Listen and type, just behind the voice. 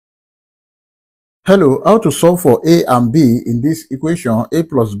Hello, how to solve for a and b in this equation? A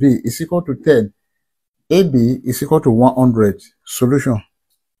plus b is equal to 10. AB is equal to 100. Solution.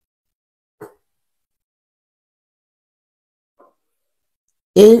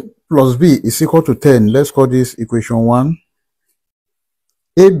 A plus b is equal to 10. Let's call this equation 1.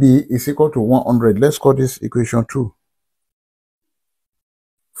 AB is equal to 100. Let's call this equation 2.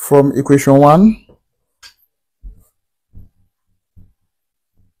 From equation 1,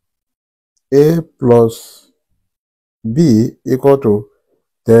 A plus b equal to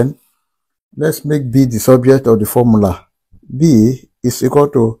 10. Let's make b the subject of the formula. B is equal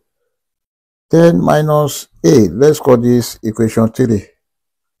to 10 minus a. Let's call this equation 3.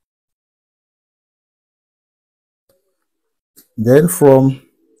 Then from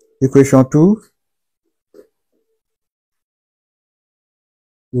equation 2,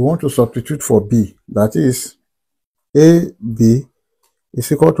 we want to substitute for b. That is, AB is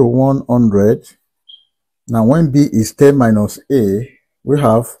equal to 100. Now, when b is 10 minus a, we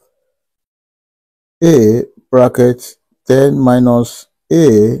have a bracket 10 minus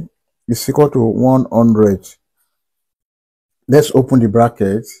a is equal to 100. Let's open the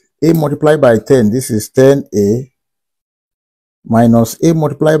bracket. A multiplied by 10, this is 10a, minus a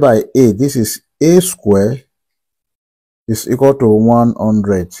multiplied by a, this is a square, is equal to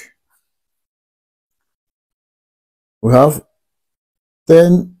 100. We have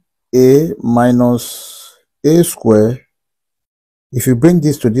 10a minus a square. If you bring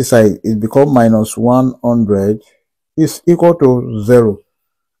this to this side, it becomes minus 100 is equal to 0.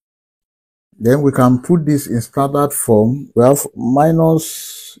 Then we can put this in standard form. We have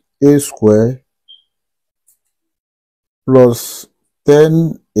minus a square plus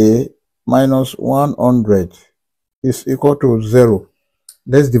 10a minus 100 is equal to 0.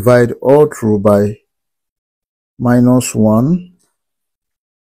 Let's divide all through by minus 1.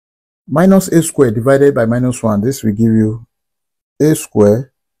 Minus a square divided by minus 1, this will give you a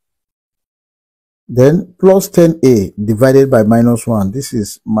square. Then plus 10a divided by minus 1, this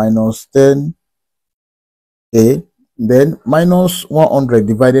is minus 10a. Then minus 100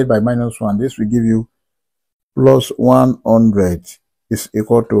 divided by minus 1, this will give you plus 100 is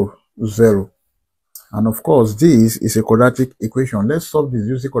equal to 0. And of course, this is a quadratic equation. Let's solve this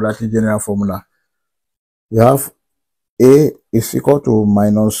using quadratic general formula. We have a is equal to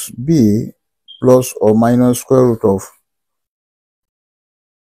minus b plus or minus square root of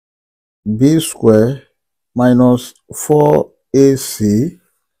b square minus 4ac,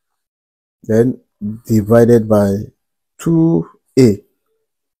 then divided by 2a.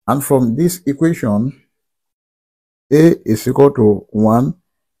 And from this equation, a is equal to 1,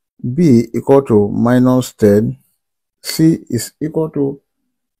 b equal to minus 10, c is equal to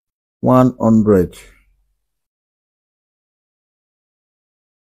 100.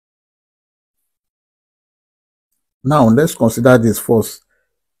 Now let's consider this first,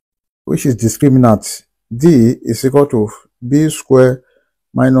 which is discriminant. D is equal to b square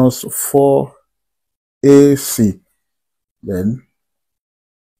minus 4ac. Then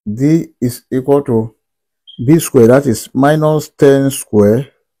d is equal to b square, that is minus 10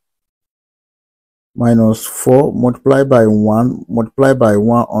 square minus 4 multiplied by 1 multiplied by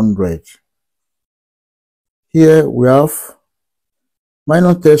 100. Here we have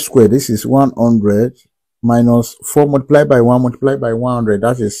minus 10 square, this is 100, minus 4 multiplied by 1 multiplied by 100,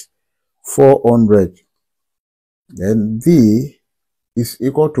 that is 400. Then d is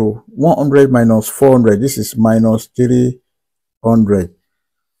equal to 100 minus 400, this is minus 300.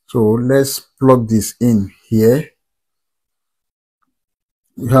 So let's plug this in here.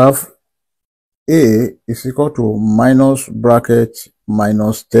 We have a is equal to minus bracket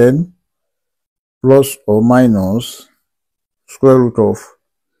minus 10 plus or minus square root of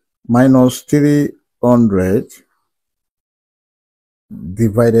minus 300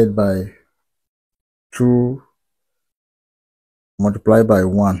 divided by 2 multiplied by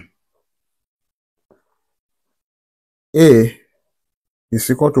 1. A is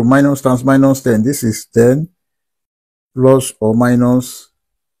equal to minus times minus 10. This is 10 plus or minus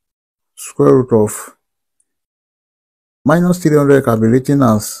square root of minus 300 can be written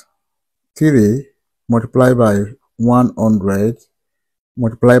as 3 multiplied by 100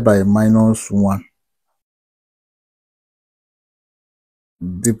 multiplied by minus 1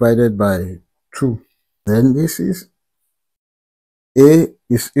 divided by 2. Then this is a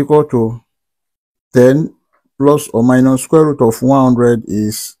is equal to 10 plus or minus square root of 100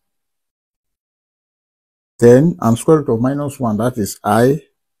 is 10, and square root of minus 1, that is I.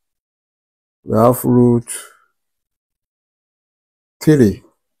 We have root 3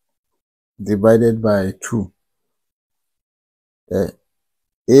 divided by 2. A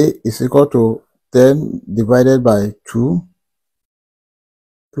is equal to 10 divided by 2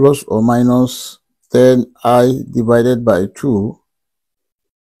 plus or minus 10I divided by 2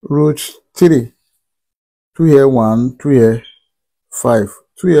 root 3. 2 here 1, 2 here 5.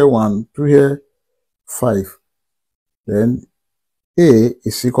 2 here 1, 2 here 5. Then A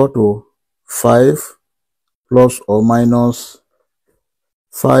is equal to 5 plus or minus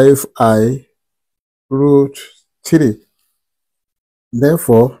 5I root 3.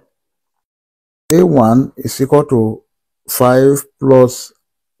 Therefore, A1 is equal to 5 plus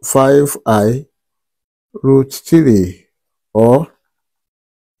 5I root 3, or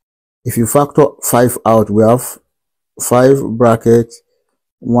if you factor 5 out, we have 5 bracket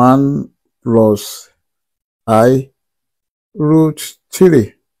 1 plus I root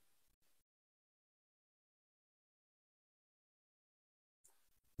 3.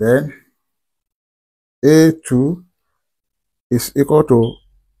 Then A2 is equal to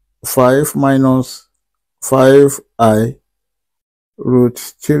 5 minus 5I root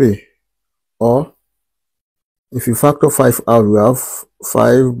 3, or if you factor 5 out, we have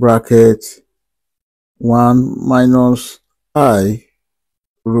 5 bracket 1 minus I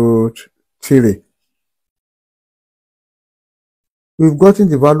root 3. We've gotten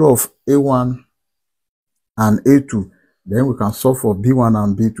the value of A1 and A2. Then we can solve for B1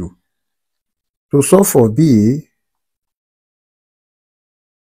 and B2. To solve for B,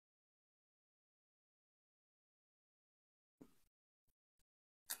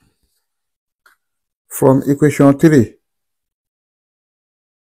 from equation 3,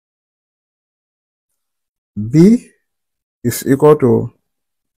 B is equal to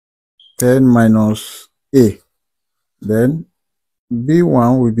 10 minus A. Then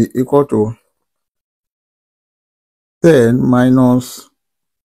B1 will be equal to 10 minus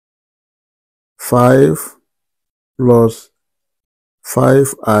 5 plus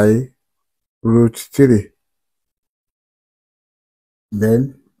 5I root 3.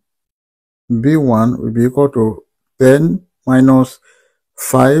 Then B1 will be equal to 10 minus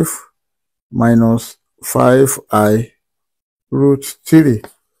 5 minus 5I root 3.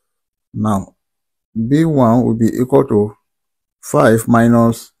 Now, B1 will be equal to 5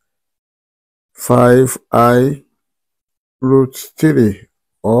 minus 5I root 3,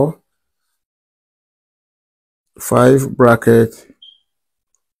 or 5 bracket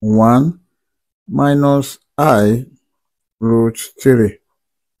 1 minus I root 3.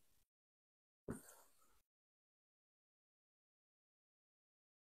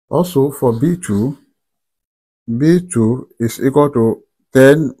 Also for B2, B2 is equal to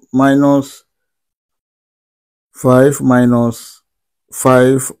 10 minus 5 minus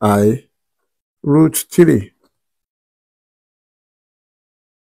 5I root 3.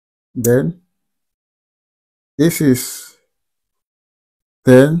 Then this is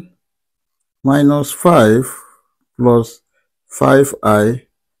 10 minus 5 plus 5I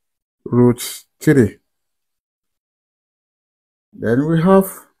root 3. Then we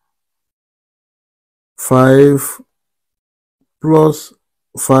have 5 plus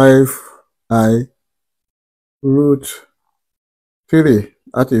 5I root 3,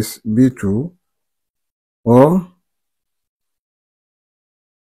 that is B2, or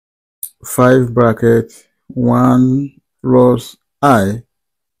 5 bracket 1 plus I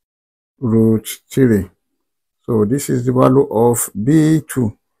root 3. So this is the value of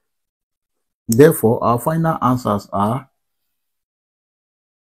B2. Therefore, our final answers are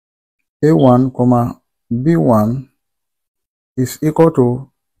A1, B1 is equal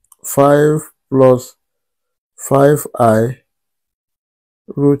to 5 plus 5I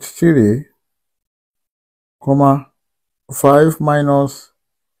root 3, 5 minus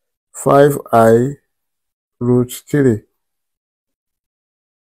 5I root 3.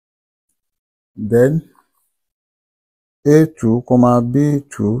 Then A2,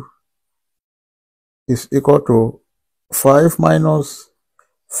 B2 is equal to 5 minus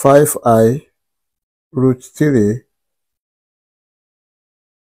 5I root 3,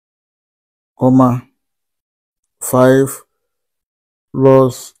 5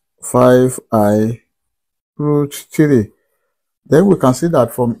 plus 5I root 3. Then we can see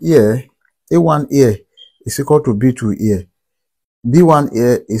that from here, A1 here is equal to B2 here. B1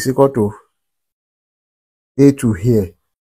 here is equal to A2 here.